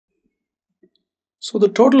So the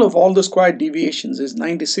total of all the squared deviations is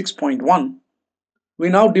 96.1. We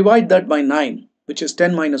now divide that by 9, which is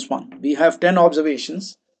 10 minus 1. We have 10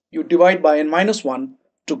 observations. You divide by n minus 1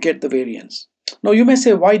 to get the variance. Now you may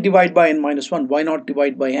say, why divide by n minus 1? Why not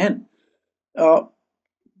divide by n? Uh,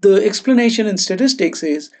 the explanation in statistics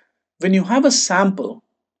is when you have a sample,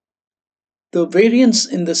 the variance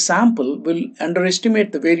in the sample will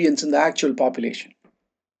underestimate the variance in the actual population.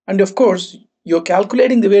 And of course, you're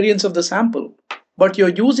calculating the variance of the sample, but you're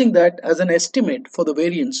using that as an estimate for the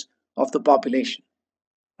variance of the population.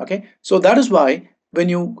 Okay, so that is why when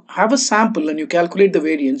you have a sample and you calculate the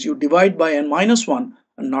variance, you divide by n minus 1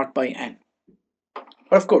 and not by n.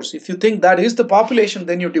 But of course, if you think that is the population,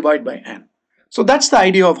 then you divide by n. So that's the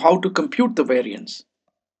idea of how to compute the variance.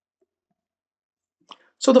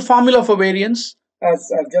 So the formula for variance,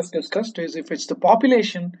 as I've just discussed, is if it's the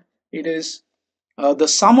population, it is the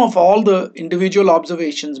sum of all the individual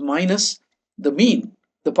observations minus the mean,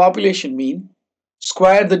 the population mean,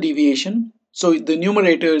 square the deviation. So the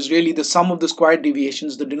numerator is really the sum of the squared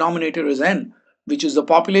deviations. The denominator is n, which is the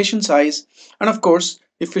population size. And of course,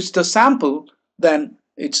 if it's the sample, then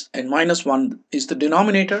it's n minus 1 is the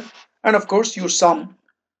denominator. And of course, you sum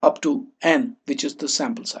up to n, which is the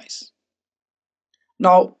sample size.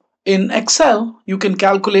 Now, in Excel, you can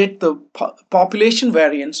calculate the population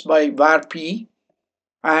variance by var p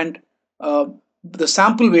and the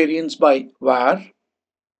sample variance by var.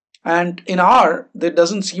 And in R, there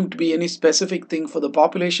doesn't seem to be any specific thing for the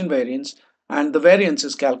population variance, and the variance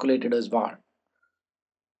is calculated as var.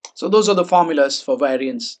 So those are the formulas for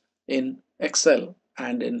variance in Excel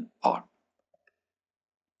and in R.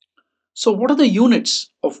 So what are the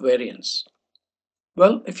units of variance?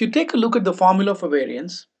 Well, if you take a look at the formula for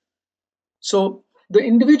variance, so the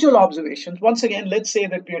individual observations, once again, let's say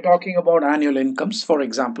that we are talking about annual incomes, for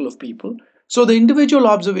example, of people. So the individual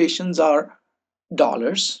observations are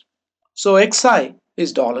dollars. So xi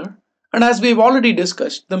is dollar. And as we've already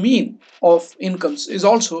discussed, the mean of incomes is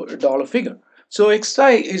also a dollar figure. So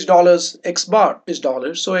xi is dollars, x bar is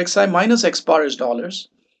dollars. So xi minus x bar is dollars.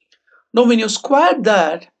 Now when you square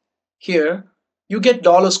that here, you get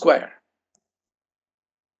dollar square.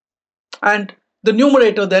 And the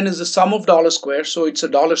numerator then is the sum of dollar square. So it's a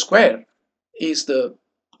dollar square is the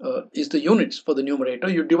units for the numerator.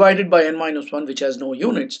 You divide it by n minus 1, which has no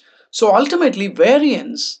units. So ultimately,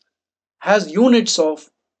 variance has units of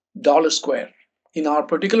dollar square. In our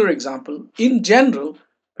particular example, in general,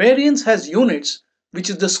 variance has units, which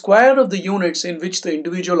is the square of the units in which the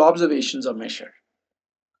individual observations are measured.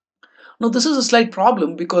 Now, this is a slight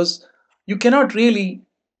problem because you cannot really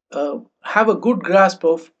have a good grasp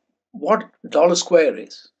of what dollar square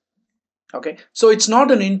is. Okay, so it's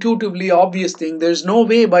not an intuitively obvious thing. There's no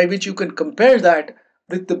way by which you can compare that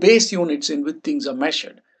with the base units in which things are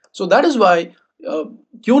measured. So that is why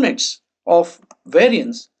units of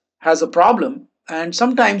variance has a problem, and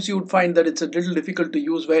sometimes you would find that it's a little difficult to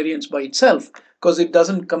use variance by itself because it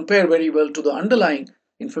doesn't compare very well to the underlying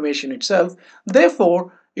information itself.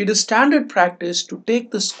 Therefore, it is standard practice to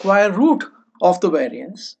take the square root of the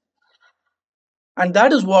variance, and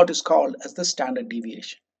that is what is called as the standard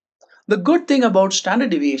deviation. The good thing about standard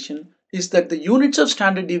deviation is that the units of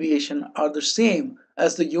standard deviation are the same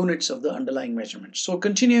as the units of the underlying measurement. So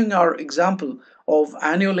continuing our example of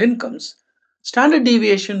annual incomes, standard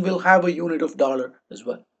deviation will have a unit of dollar as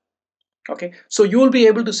well. Okay, so you will be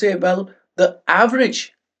able to say, well, the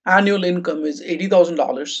average annual income is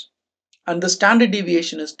 $80,000 and the standard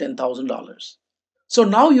deviation is $10,000. So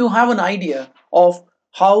now you have an idea of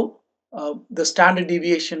how the standard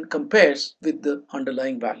deviation compares with the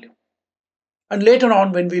underlying value. And later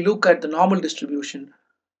on, when we look at the normal distribution,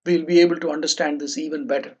 we'll be able to understand this even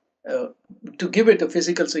better, to give it a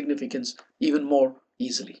physical significance even more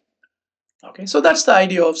easily. Okay, so that's the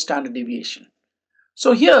idea of standard deviation.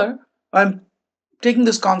 So here, I'm taking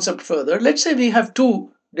this concept further. Let's say we have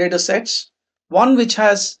two data sets, one which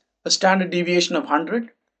has a standard deviation of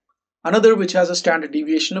 100, another which has a standard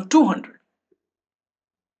deviation of 200.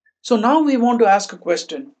 So now we want to ask a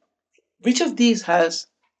question, which of these has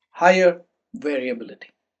higher variability?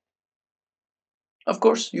 Of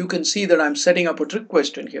course, you can see that I'm setting up a trick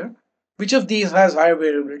question here. Which of these has higher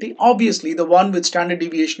variability? Obviously, the one with standard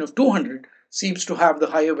deviation of 200 seems to have the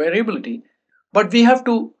higher variability. But we have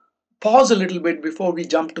to pause a little bit before we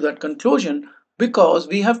jump to that conclusion, because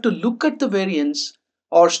we have to look at the variance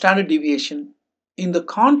or standard deviation in the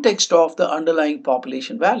context of the underlying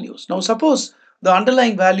population values. Now, suppose the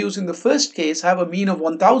underlying values in the first case have a mean of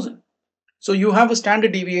 1000. So you have a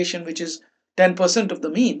standard deviation which is 10% of the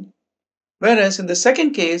mean. Whereas in the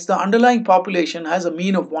second case, the underlying population has a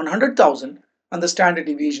mean of 100,000 and the standard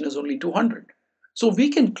deviation is only 200. So we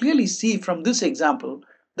can clearly see from this example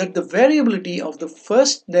that the variability of the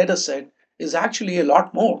first data set is actually a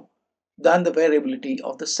lot more than the variability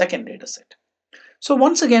of the second data set. So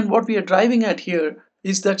once again, what we are driving at here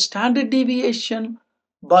is that standard deviation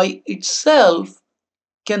by itself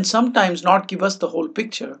can sometimes not give us the whole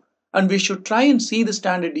picture, and we should try and see the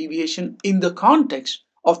standard deviation in the context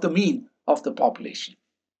of the mean of the population.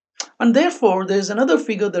 And therefore, there is another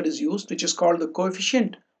figure that is used, which is called the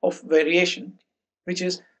coefficient of variation, which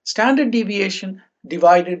is standard deviation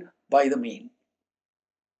divided by the mean.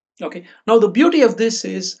 Okay, now the beauty of this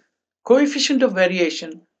is coefficient of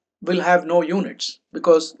variation will have no units,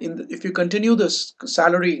 because if you continue this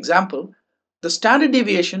salary example, the standard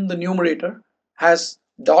deviation, the numerator, has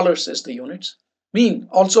dollars as the units. Mean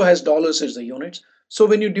also has dollars as the units. So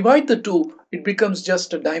when you divide the two, it becomes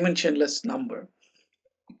just a dimensionless number.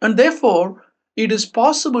 And therefore, it is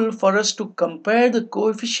possible for us to compare the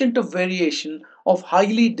coefficient of variation of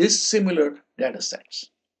highly dissimilar data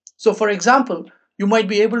sets. So for example, you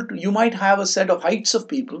might have a set of heights of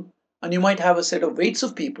people, and you might have a set of weights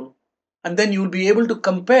of people, and then you'll be able to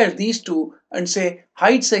compare these two and say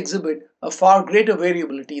heights exhibit a far greater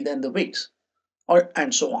variability than the weights, or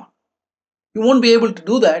and so on. You won't be able to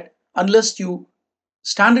do that unless you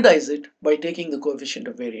standardize it by taking the coefficient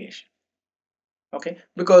of variation. Okay,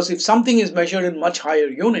 because if something is measured in much higher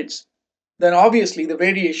units, then obviously the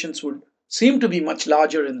variations would seem to be much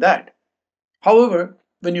larger in that. However,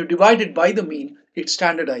 when you divide it by the mean, it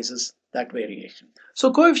standardizes that variation.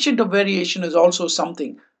 So coefficient of variation is also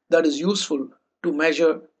something that is useful to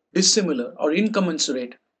measure dissimilar or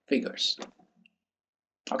incommensurate figures.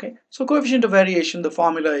 Okay, so coefficient of variation, the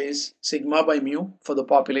formula is sigma by mu for the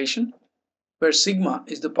population, where sigma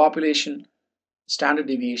is the population standard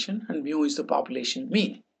deviation and mu is the population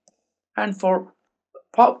mean. And for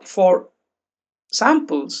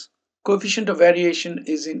samples, coefficient of variation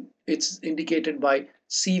it's indicated by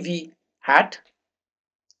CV hat,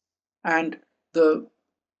 and the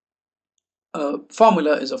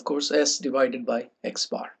formula is of course S divided by X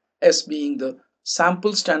bar, S being the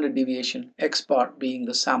sample standard deviation, X bar being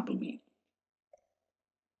the sample mean.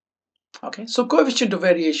 Okay, so coefficient of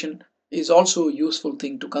variation is also a useful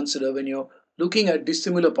thing to consider when you're looking at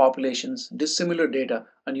dissimilar populations, dissimilar data,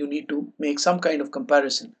 and you need to make some kind of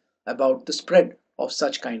comparison about the spread of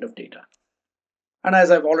such kind of data. And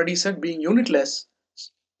as I've already said, being unitless,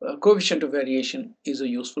 coefficient of variation is a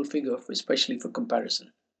useful figure, especially for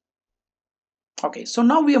comparison. Okay, so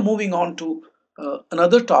now we are moving on to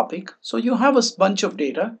another topic. So you have a bunch of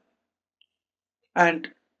data, and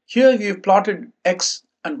here you've plotted X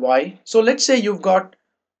and Y. So let's say you've got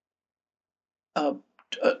a,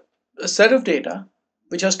 a set of data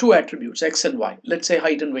which has two attributes, X and Y. Let's say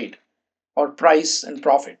height and weight, or price and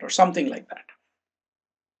profit, or something like that.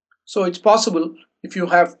 So it's possible, if you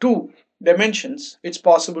have two dimensions, it's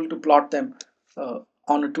possible to plot them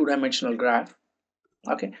on a two-dimensional graph.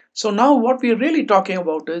 Okay, so now what we are really talking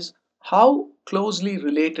about is how closely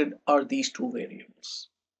related are these two variables?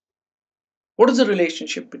 What is the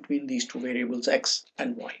relationship between these two variables, X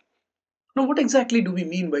and Y? Now, what exactly do we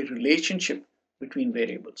mean by relationship between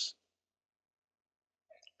variables?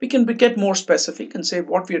 We can get more specific and say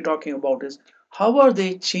what we are talking about is how are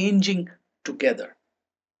they changing together?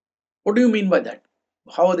 What do you mean by that?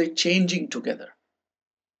 How are they changing together?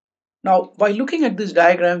 Now, by looking at this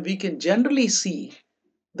diagram, we can generally see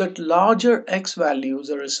that larger X values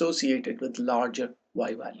are associated with larger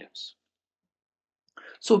Y values.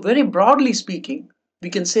 So very broadly speaking, we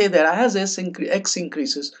can say that as X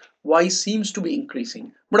increases, Y seems to be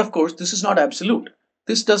increasing. But of course, this is not absolute.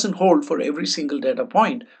 This doesn't hold for every single data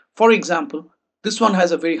point. For example, this one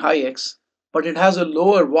has a very high X, but it has a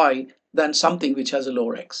lower Y than something which has a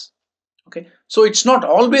lower X. Okay, so it's not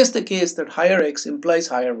always the case that higher X implies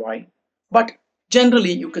higher Y, but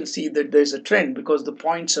generally you can see that there's a trend because the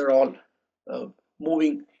points are all uh,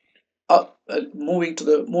 moving up,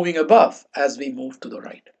 moving above as we move to the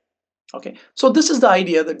right. Okay, so this is the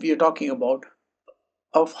idea that we are talking about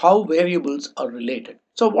of how variables are related.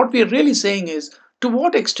 So what we are really saying is, to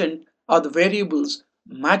what extent are the variables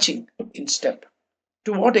matching in step?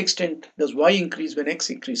 To what extent does Y increase when X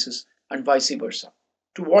increases and vice versa?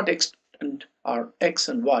 To what extent are X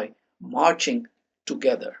and Y marching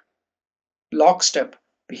together? Lockstep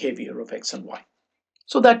behavior of X and Y.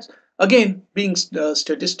 So that's again being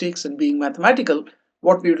statistics and being mathematical,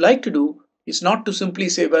 what we would like to do is not to simply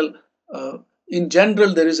say, well, in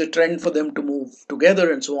general there is a trend for them to move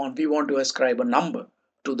together and so on. We want to ascribe a number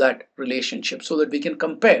to that relationship so that we can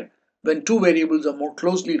compare when two variables are more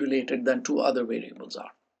closely related than two other variables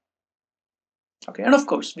are. Okay, and of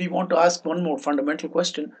course, we want to ask one more fundamental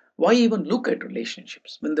question. Why even look at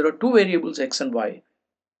relationships? When there are two variables, x and y,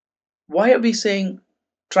 why are we saying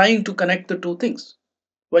trying to connect the two things?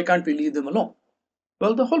 Why can't we leave them alone?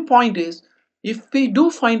 Well, the whole point is if we do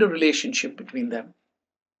find a relationship between them,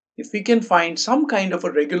 if we can find some kind of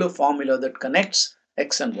a regular formula that connects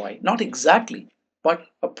x and y, not exactly, but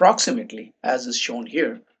approximately as is shown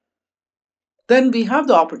here, then we have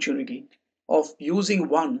the opportunity of using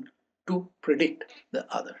one to predict the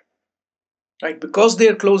other. Right? Because they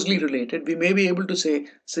are closely related, we may be able to say,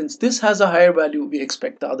 since this has a higher value, we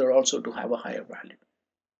expect the other also to have a higher value.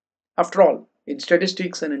 After all, in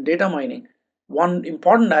statistics and in data mining, one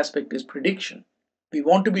important aspect is prediction. We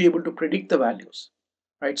want to be able to predict the values.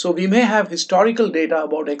 Right? So we may have historical data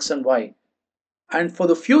about x and y, and for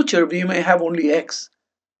the future, we may have only x,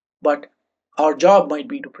 but our job might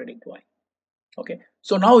be to predict y. Okay,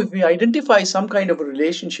 so now if we identify some kind of a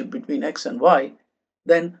relationship between x and y,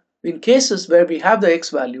 then in cases where we have the x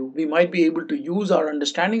value, we might be able to use our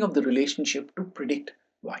understanding of the relationship to predict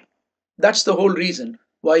y. That's the whole reason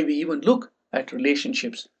why we even look at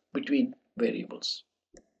relationships between variables.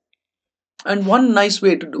 And one nice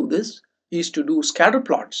way to do this is to do scatter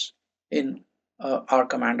plots in R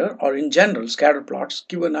Commander, or in general scatter plots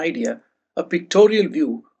give an idea, a pictorial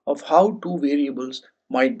view of how two variables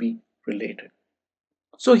might be related.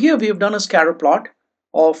 So here we have done a scatter plot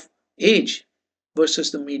of age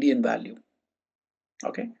versus the median value.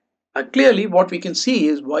 Okay. Clearly what we can see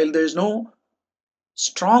is while there is no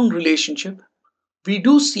strong relationship, we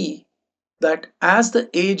do see that as the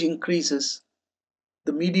age increases,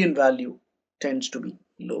 the median value tends to be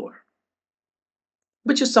lower,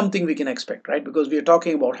 which is something we can expect, right? Because we are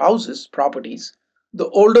talking about houses, properties. The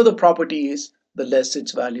older the property is, the less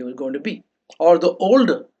its value is going to be. Or the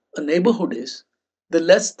older a neighborhood is, the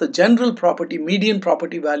less the general property, median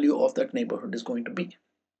property value of that neighborhood is going to be.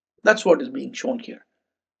 That's what is being shown here.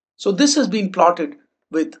 So this has been plotted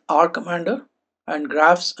with R Commander and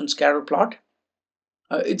graphs and scatter plot.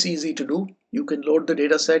 It's easy to do. You can load the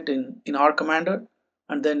data set in R Commander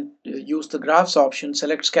and then use the graphs option,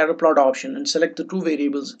 select scatter plot option, and select the two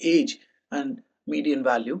variables age and median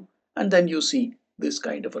value, and then you see this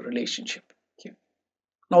kind of a relationship here.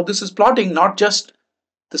 Now this is plotting not just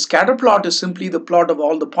the scatter plot is simply the plot of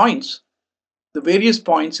all the points. The various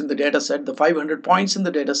points in the data set, the 500 points in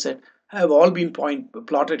the data set, have all been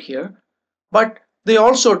plotted here, but they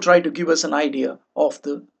also try to give us an idea of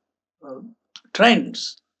the uh,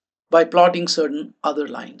 trends by plotting certain other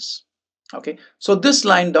lines. Okay, so this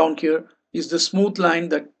line down here is the smooth line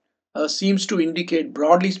that seems to indicate,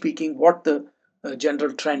 broadly speaking, what the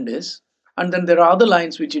general trend is, and then there are other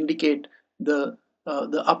lines which indicate the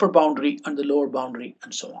upper boundary and the lower boundary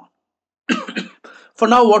and so on. For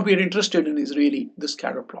now, what we are interested in is really the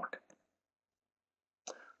scatter plot.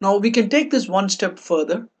 Now we can take this one step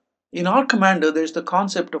further. In R Commander, there's the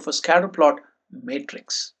concept of a scatter plot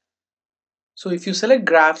matrix. So if you select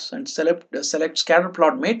graphs and select scatter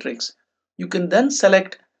plot matrix, you can then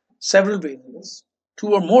select several variables,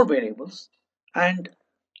 two or more variables, and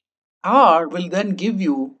R will then give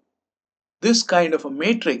you this kind of a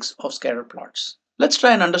matrix of scatter plots. Let's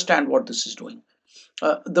try and understand what this is doing.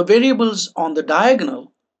 The variables on the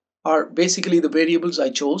diagonal are basically the variables I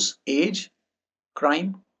chose: age,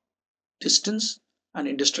 crime, distance, and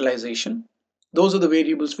industrialization. Those are the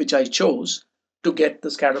variables which I chose to get the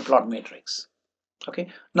scatter plot matrix. Okay,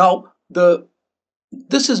 now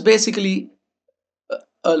this is basically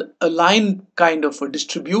a line kind of a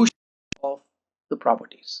distribution of the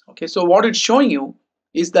properties. Okay, so what it's showing you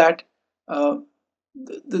is that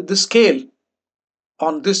the scale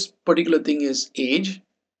on this particular thing is age.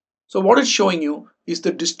 So what it's showing you is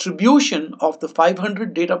the distribution of the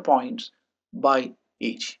 500 data points by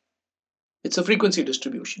age. It's a frequency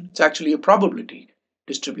distribution. It's actually a probability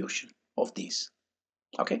distribution of these.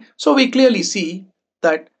 Okay, so we clearly see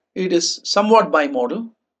that it is somewhat bimodal.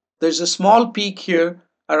 There's a small peak here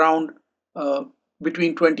around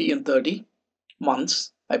between 20 and 30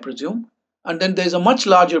 months, I presume, and then there's a much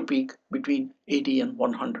larger peak between 80 and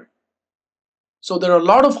 100. So there are a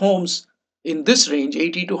lot of homes in this range,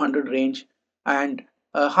 80 to 100 range, and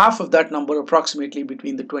half of that number approximately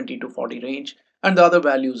between the 20 to 40 range, and the other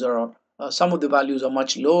values are some of the values are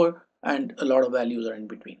much lower, and a lot of values are in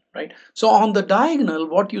between, right? So on the diagonal,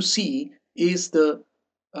 what you see is the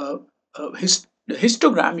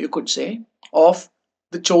histogram, you could say, of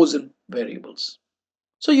the chosen variables.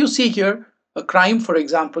 So you see here a crime, for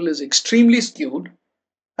example, is extremely skewed.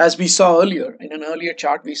 As we saw earlier, in an earlier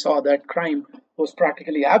chart, we saw that crime was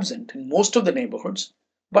practically absent in most of the neighborhoods,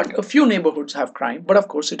 but a few neighborhoods have crime. But of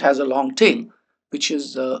course, it has a long tail, which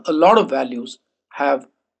is a lot of values have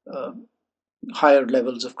uh, higher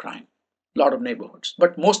levels of crime. A lot of neighborhoods,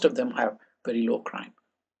 but most of them have very low crime.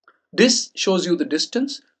 This shows you the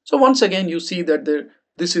distance. So once again, you see that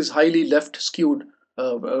this is highly left skewed,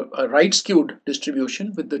 a right skewed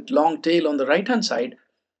distribution with the long tail on the right hand side,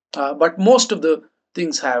 but most of the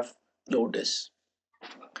things have low dis.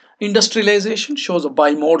 Industrialization shows a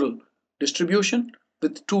bimodal distribution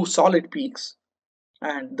with two solid peaks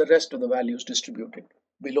and the rest of the values distributed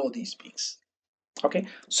below these peaks. Okay,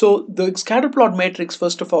 so the scatter plot matrix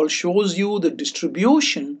first of all shows you the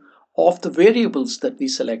distribution of the variables that we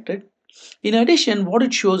selected. In addition, what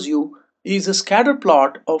it shows you is a scatter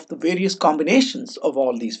plot of the various combinations of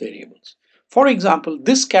all these variables. For example,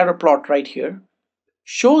 this scatter plot right here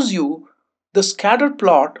shows you the scatter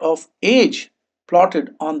plot of age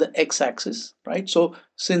plotted on the x-axis, right? So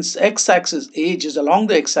since x-axis, age is along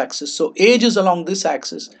the x-axis, so age is along this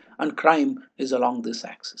axis and crime is along this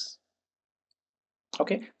axis.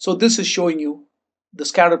 Okay, so this is showing you the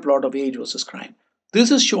scatter plot of age versus crime.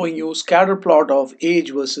 This is showing you scatter plot of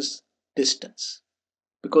age versus distance,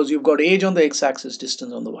 because you've got age on the x-axis,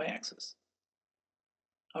 distance on the y-axis.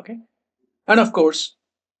 Okay, and of course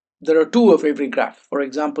there are two of every graph. For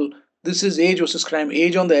example, this is age versus crime,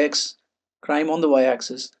 age on the x, crime on the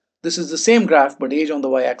y-axis. This is the same graph, but age on the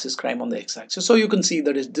y-axis, crime on the x-axis. So you can see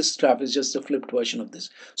that this graph is just a flipped version of this.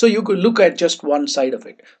 So you could look at just one side of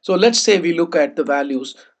it. So let's say we look at the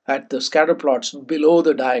values at the scatter plots below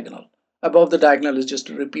the diagonal. Above the diagonal is just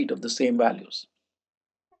a repeat of the same values.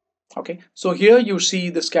 Okay, so here you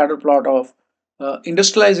see the scatter plot of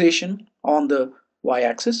industrialization on the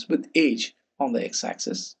y-axis with age on the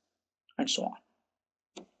x-axis and so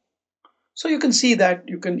on. So you can see that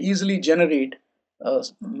you can easily generate a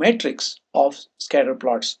matrix of scatter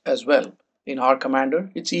plots as well. In R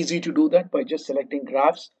Commander, it's easy to do that by just selecting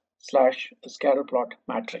graphs slash scatter plot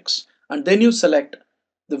matrix. And then you select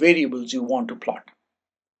the variables you want to plot.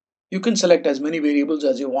 You can select as many variables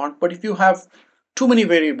as you want, but if you have too many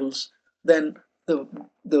variables, then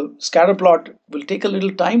the scatter plot will take a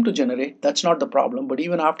little time to generate. That's not the problem, but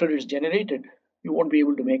even after it's generated, you won't be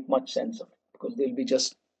able to make much sense of it because they'll be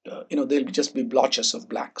just they'll just be blotches of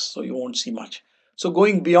blacks, so you won't see much. So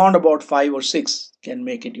going beyond about 5 or 6 can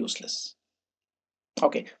make it useless.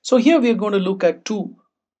 Okay, so here we are going to look at two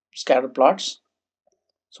scatter plots.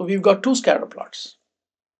 So we've got two scatter plots.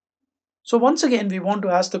 So once again, we want to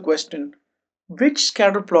ask the question, which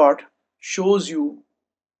scatter plot shows you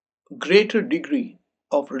greater degree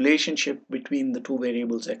of relationship between the two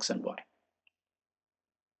variables x and y?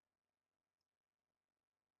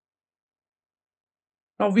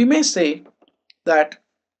 Now we may say that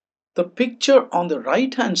the picture on the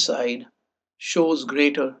right hand side shows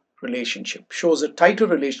greater relationship, shows a tighter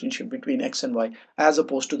relationship between x and y as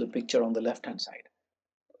opposed to the picture on the left hand side.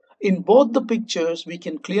 In both the pictures, we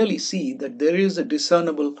can clearly see that there is a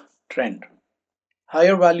discernible trend.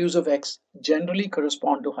 Higher values of x generally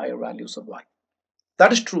correspond to higher values of y.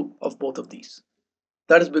 That is true of both of these.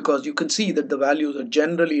 That is because you can see that the values are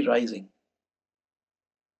generally rising.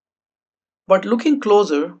 But looking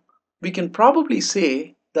closer, we can probably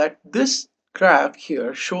say that this graph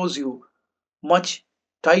here shows you much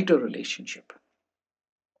tighter relationship.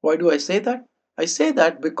 Why do I say that? I say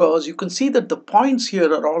that because you can see that the points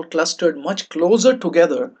here are all clustered much closer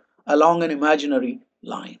together along an imaginary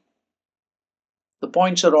line. The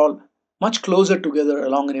points are all much closer together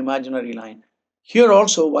along an imaginary line. Here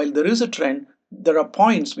also, while there is a trend, there are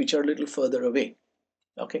points which are a little further away.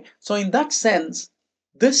 Okay, so in that sense,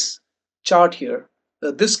 this chart here,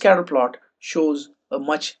 this scatter plot shows a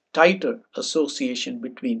much tighter association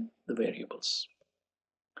between the variables.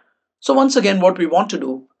 So once again, what we want to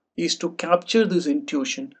do is to capture this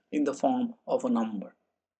intuition in the form of a number,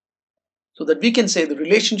 so that we can say the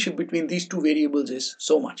relationship between these two variables is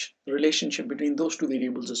so much. The relationship between those two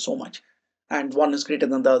variables is so much, and one is greater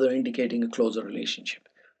than the other, indicating a closer relationship.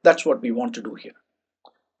 That's what we want to do here.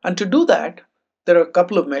 And to do that, there are a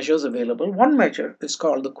couple of measures available. One measure is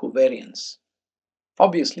called the covariance.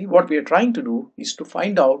 Obviously, what we are trying to do is to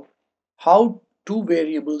find out how two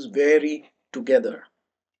variables vary together.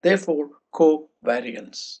 Therefore,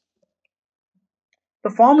 covariance. The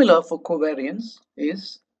formula for covariance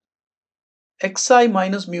is xi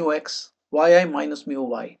minus mu x, yi minus mu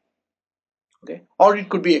y. Okay, or it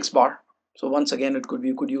could be x bar. So once again, it could be,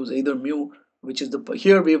 you could use either mu, which is the,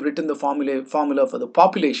 here we have written the formula for the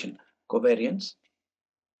population covariance.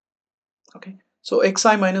 Okay, so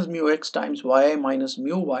xi minus mu x times yi minus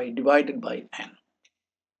mu y divided by n,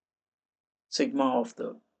 sigma of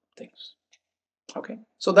the things. Okay,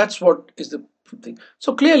 so that's what is the thing.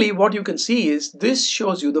 So clearly what you can see is this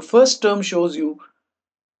shows you, the first term shows you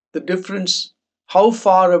the difference how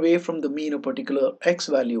far away from the mean a particular x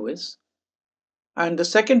value is, and the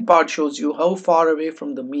second part shows you how far away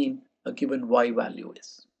from the mean a given y value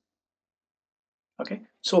is. Okay,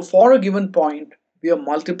 so for a given point, we are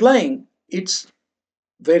multiplying its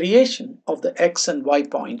variation of the x and y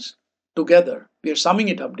points together. We are summing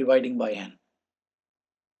it up, dividing by n.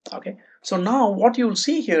 Okay, so now what you'll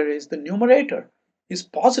see here is the numerator is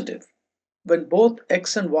positive when both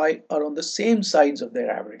x and y are on the same sides of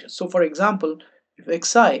their averages. So for example, if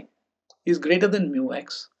xi is greater than mu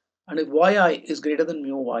x and if yi is greater than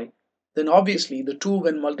mu y, then obviously the two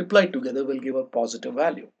when multiplied together will give a positive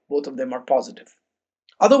value. Both of them are positive.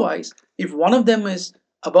 Otherwise, if one of them is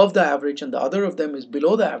above the average and the other of them is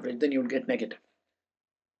below the average, then you'll get negative.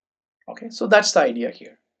 Okay, so that's the idea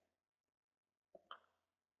here.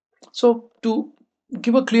 So to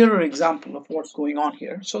give a clearer example of what's going on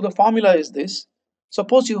here, so the formula is this.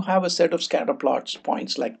 Suppose you have a set of scatter plots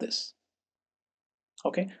points like this.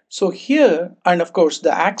 Okay, so here, and of course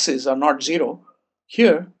the axes are not zero.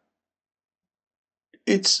 Here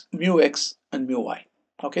it's mu x and mu y.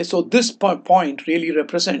 Okay, so this point really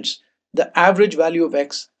represents the average value of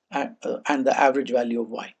x and the average value of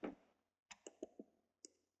y.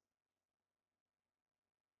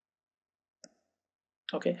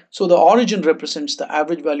 Okay, so the origin represents the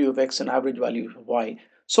average value of x and average value of y.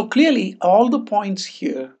 So clearly all the points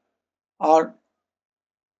here are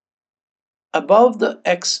above the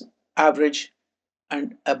x average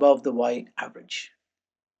and above the y average.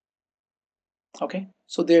 Okay,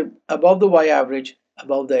 so they're above the y average,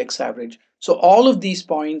 above the x average. So all of these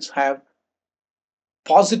points have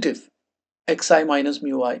positive xi minus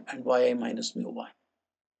mu I and yi minus mu y.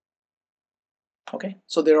 Okay,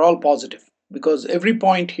 so they're all positive because every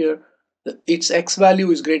point here, its x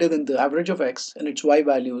value is greater than the average of x and its y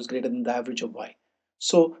value is greater than the average of y.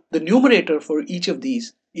 So the numerator for each of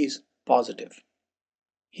these is positive.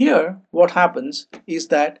 Here what happens is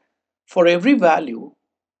that for every value,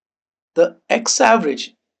 the x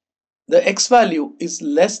average, the x value is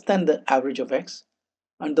less than the average of x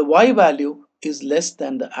and the y value is less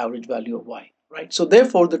than the average value of y, right? So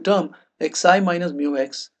therefore the term xi minus mu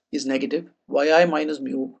x is negative, yi minus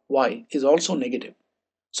mu y is also negative.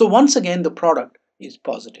 So once again the product is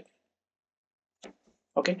positive.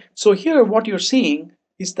 Okay, so here what you're seeing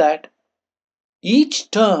is that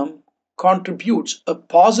each term contributes a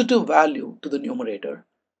positive value to the numerator,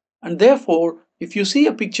 and therefore if you see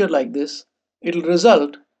a picture like this, it'll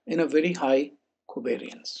result in a very high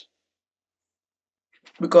covariance,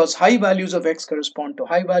 because high values of x correspond to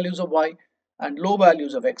high values of y and low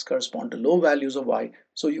values of x correspond to low values of y.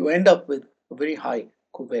 So you end up with a very high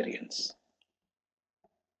covariance.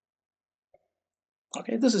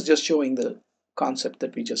 Okay, this is just showing the concept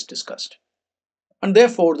that we just discussed. And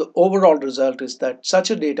therefore the overall result is that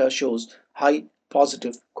such a data shows high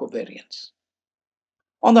positive covariance.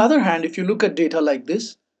 On the other hand, if you look at data like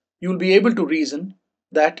this, you'll be able to reason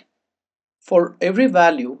that for every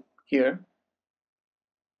value here,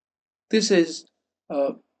 this is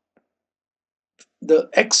the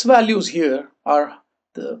x values here are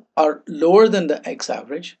lower than the x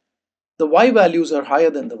average. The y values are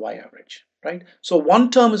higher than the y average, right? So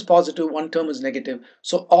one term is positive, one term is negative.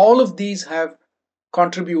 So all of these have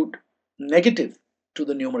contribute negative to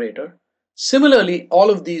the numerator. Similarly, all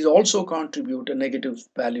of these also contribute a negative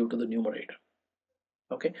value to the numerator.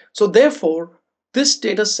 Okay, so therefore this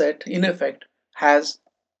data set in effect has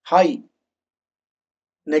high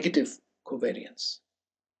negative covariance.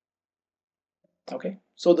 Okay,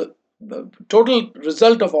 so the total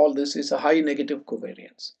result of all this is a high negative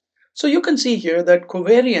covariance. So you can see here that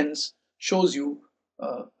covariance shows you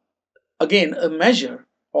again a measure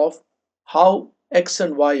of how x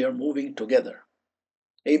and y are moving together.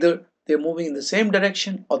 Either they're moving in the same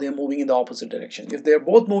direction or they're moving in the opposite direction. If they're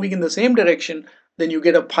both moving in the same direction, then you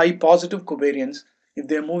get a high positive covariance. If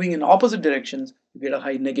they're moving in opposite directions, you get a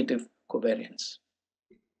high negative covariance.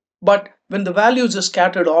 But when the values are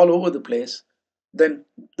scattered all over the place, then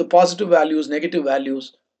the positive values, negative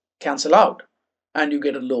values cancel out and you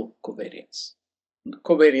get a low covariance.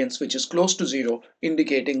 Covariance which is close to zero,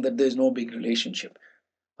 indicating that there's no big relationship.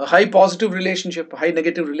 A high positive relationship, a high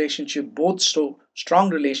negative relationship, both show strong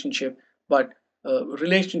relationship, but a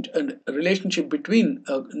relationship between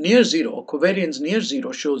near zero, covariance near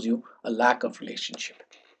zero shows you a lack of relationship.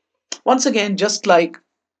 Once again, just like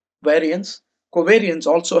variance, covariance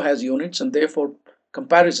also has units and therefore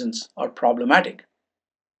comparisons are problematic.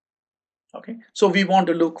 Okay, so we want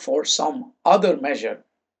to look for some other measure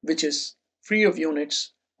which is free of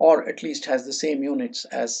units or at least has the same units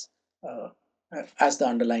as the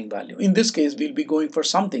underlying value. In this case, we'll be going for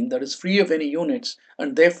something that is free of any units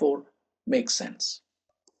and therefore makes sense.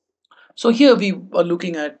 So here we are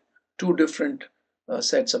looking at two different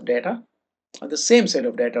sets of data, the same set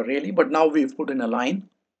of data really, but now we've put in a line.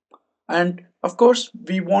 And of course,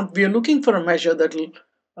 we are looking for a measure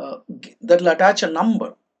that'll attach a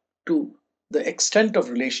number to the extent of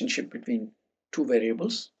relationship between two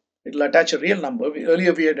variables. It'll attach a real number.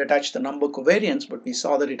 Earlier we had attached the number covariance, but we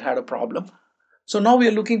saw that it had a problem. So now we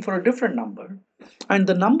are looking for a different number, and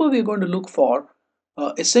the number we're going to look for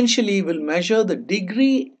essentially will measure the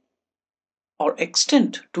degree or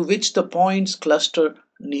extent to which the points cluster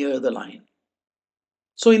near the line.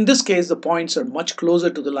 So in this case, the points are much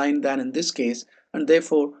closer to the line than in this case, and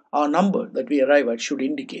therefore our number that we arrive at should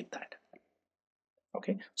indicate that.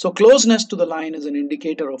 Okay, so closeness to the line is an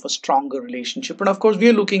indicator of a stronger relationship, and of course we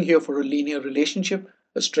are looking here for a linear relationship,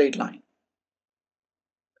 a straight line.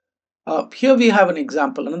 Here we have an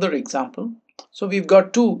example, another example. So we've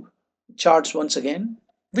got two charts once again.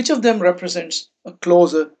 Which of them represents a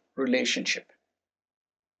closer relationship?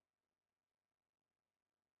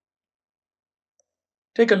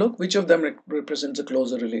 Take a look, which of them represents a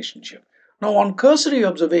closer relationship. Now on cursory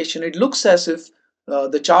observation, it looks as if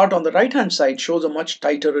the chart on the right hand side shows a much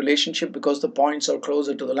tighter relationship because the points are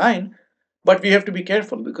closer to the line. But we have to be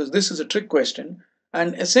careful because this is a trick question,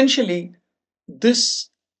 and essentially this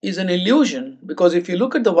is an illusion, because if you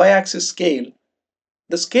look at the y-axis scale,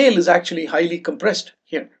 the scale is actually highly compressed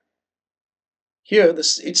here. Here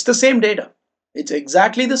it's the same data, it's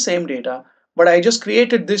exactly the same data, but I just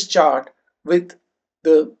created this chart with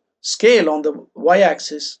the scale on the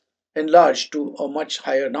y-axis enlarged to a much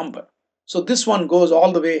higher number. So this one goes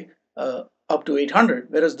all the way up to 800,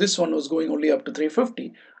 whereas this one was going only up to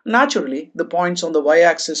 350. Naturally, the points on the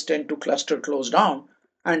y-axis tend to cluster close down,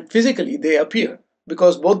 and physically they appear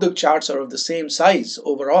because both the charts are of the same size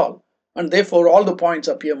overall, and therefore all the points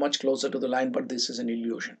appear much closer to the line, but this is an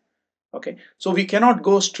illusion. Okay, so we cannot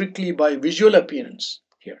go strictly by visual appearance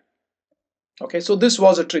here. Okay, so this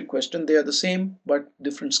was a trick question. They are the same but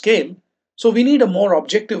different scale. So we need a more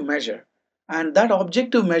objective measure, and that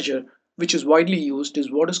objective measure which is widely used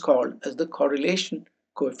is what is called as the correlation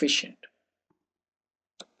coefficient.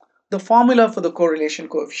 The formula for the correlation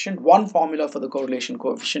coefficient, one formula for the correlation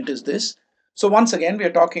coefficient is this. So once again we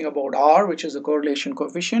are talking about R, which is the correlation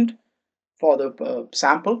coefficient for the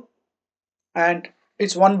sample, and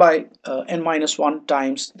it's 1 by n minus 1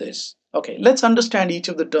 times this. Okay, let's understand each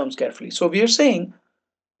of the terms carefully. So we are saying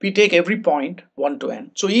we take every point 1 to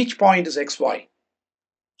n. So each point is xy.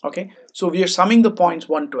 Okay, so we are summing the points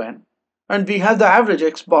 1 to n, and we have the average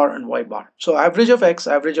x bar and y bar. So average of x,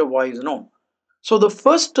 average of y is known. So the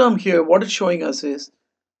first term here, what it's showing us is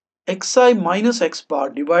xi minus x bar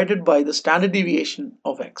divided by the standard deviation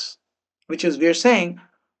of x, which is we are saying,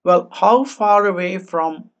 well, how far away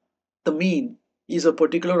from the mean is a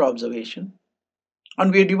particular observation,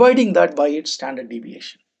 and we are dividing that by its standard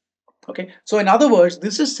deviation. Okay, so in other words,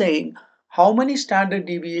 this is saying how many standard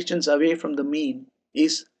deviations away from the mean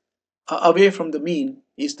is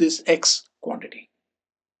this x quantity.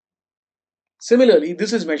 Similarly,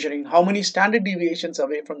 this is measuring how many standard deviations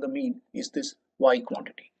away from the mean is this y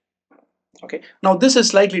quantity. Okay, now this is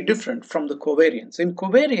slightly different from the covariance. In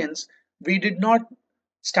covariance, we did not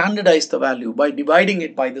standardize the value by dividing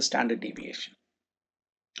it by the standard deviation.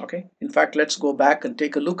 Okay, in fact, let's go back and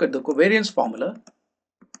take a look at the covariance formula.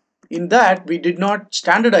 In that, we did not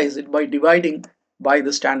standardize it by dividing by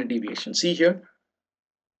the standard deviation. See here,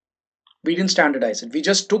 we didn't standardize it. We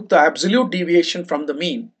just took the absolute deviation from the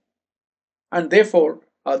mean, and therefore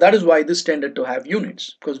that is why this tended to have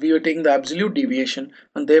units, because we were taking the absolute deviation,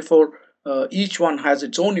 and therefore each one has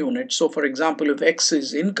its own unit. So for example, if x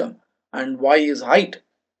is income and y is height,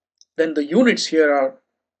 then the units here are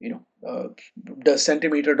the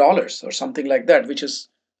centimeter dollars or something like that, which is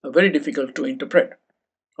very difficult to interpret.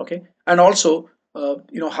 Okay, and also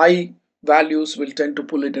high values will tend to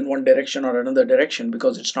pull it in one direction or another direction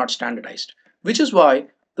because it's not standardized, which is why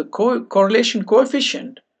the correlation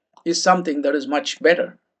coefficient is something that is much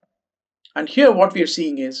better. And here what we are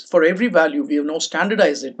seeing is for every value we have now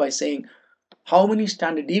standardized it by saying how many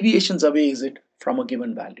standard deviations away is it from a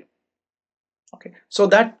given value. Okay, so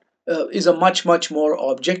that is a much more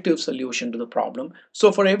objective solution to the problem.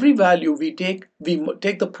 So for every value we take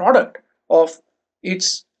the product of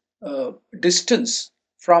its distance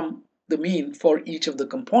from the mean for each of the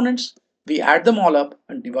components, we add them all up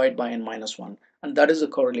and divide by n minus 1, and that is the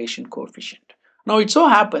correlation coefficient. Now it so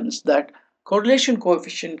happens that correlation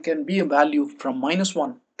coefficient can be a value from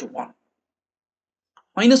 -1 to 1.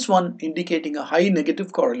 -1 indicating a high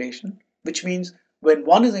negative correlation, which means when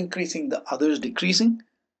one is increasing, the other is decreasing,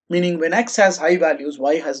 meaning when x has high values,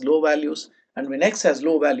 y has low values, And when x has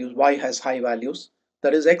low values, y has high values.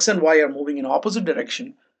 That is, x and y are moving in opposite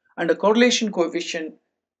direction, and a correlation coefficient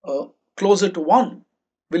uh, closer to 1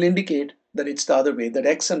 will indicate that it's the other way, that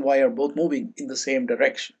x and y are both moving in the same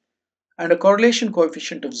direction. And a correlation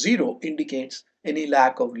coefficient of 0 indicates any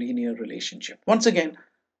lack of linear relationship. Once again,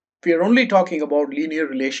 we are only talking about linear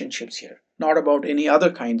relationships here, not about any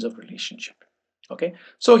other kinds of relationship. Okay,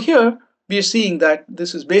 so here we are seeing that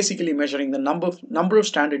this is basically measuring the number of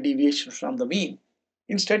standard deviations from the mean.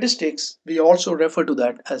 In statistics, we also refer to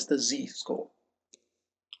that as the z-score,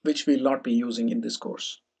 which we'll not be using in this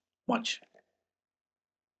course much.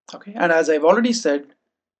 Okay, and as I've already said,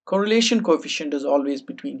 correlation coefficient is always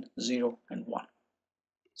between 0 and 1.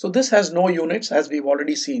 So this has no units, as we've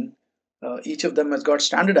already seen. Each of them has got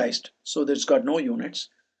standardized, so it's got no units,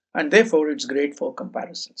 and therefore it's great for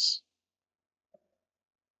comparisons.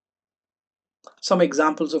 Some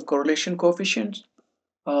examples of correlation coefficients.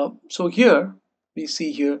 So here we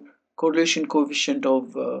see here correlation coefficient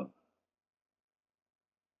of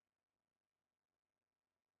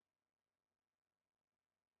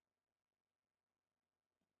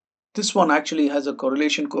this one actually has a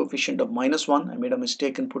correlation coefficient of -1. I made a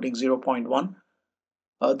mistake in putting 0.1.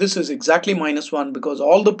 This is exactly -1 because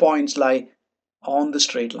all the points lie on the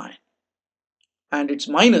straight line, and it's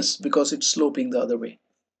minus because it's sloping the other way.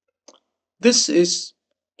 This is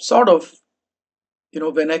sort of,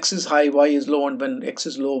 when x is high, y is low, and when x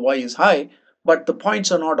is low, y is high, but the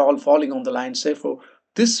points are not all falling on the lines. Therefore,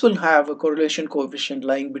 this will have a correlation coefficient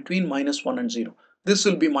lying between -1 and 0. This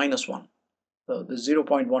will be -1. The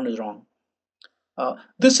 0.1 is wrong.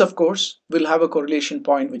 This, of course, will have a correlation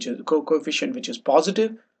point, which is coefficient, which is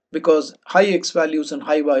positive because high x values and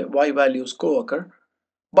high y values co-occur,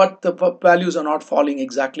 but the values are not falling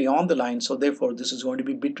exactly on the line. So therefore, this is going to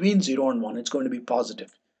be between 0 and 1. It's going to be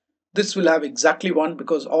positive. This will have exactly 1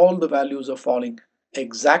 because all the values are falling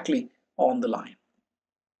exactly on the line.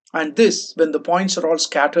 And this, when the points are all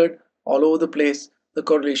scattered all over the place, the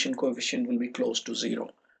correlation coefficient will be close to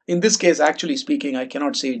 0. In this case, actually speaking, I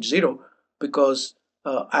cannot say it's 0 because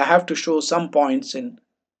I have to show some points in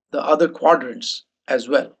the other quadrants as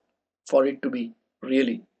well for it to be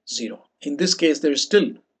really 0. In this case, there is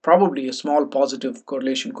still probably a small positive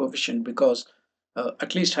correlation coefficient because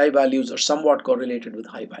at least high values are somewhat correlated with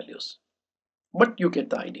high values. But you get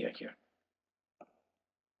the idea here.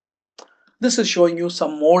 This is showing you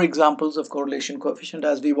some more examples of correlation coefficient.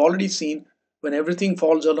 As we've already seen, when everything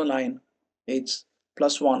falls on a line, it's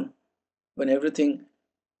 +1. When everything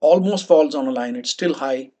almost falls on a line, it's still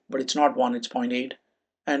high, but it's not 1, it's 0.8.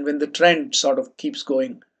 And when the trend sort of keeps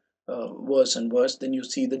going worse and worse, then you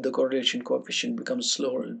see that the correlation coefficient becomes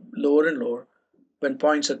lower and lower. When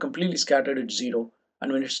points are completely scattered, it's 0.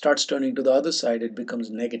 And when it starts turning to the other side, it becomes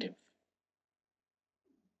negative.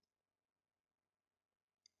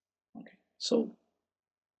 Okay. So,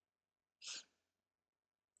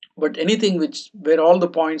 but anything where all the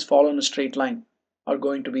points fall on a straight line are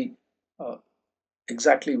going to be uh,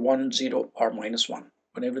 exactly 1, 0, or -1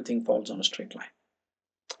 when everything falls on a straight line.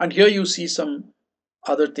 And here you see some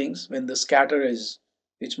other things when the scatter is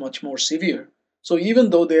it's much more severe. So even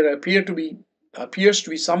though there appears to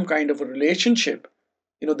be some kind of a relationship,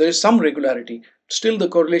 there is some regularity, still the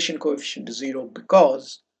correlation coefficient is 0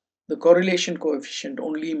 because the correlation coefficient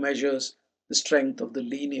only measures the strength of the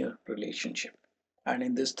linear relationship. And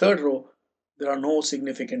in this third row, there are no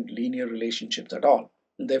significant linear relationships at all.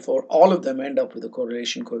 And therefore, all of them end up with a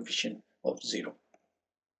correlation coefficient of 0.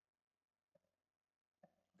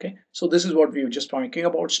 Okay, so this is what we were just talking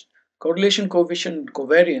about. Correlation coefficient and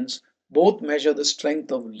covariance both measure the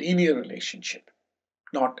strength of linear relationship,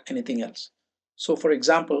 not anything else. So for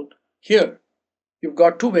example, here you've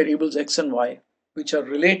got two variables x and y which are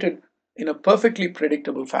related in a perfectly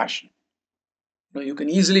predictable fashion. You can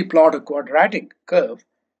easily plot a quadratic curve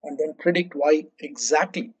and then predict y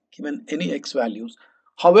exactly given any x values.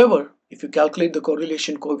 However, if you calculate the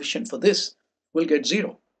correlation coefficient for this, we'll get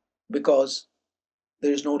 0 because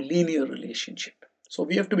there is no linear relationship. So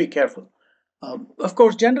we have to be careful. Of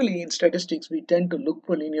course, generally in statistics, we tend to look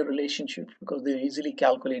for linear relationships because they're easily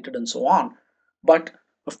calculated and so on. But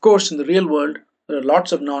of course, in the real world, there are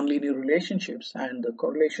lots of nonlinear relationships, and the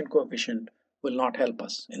correlation coefficient will not help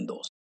us in those.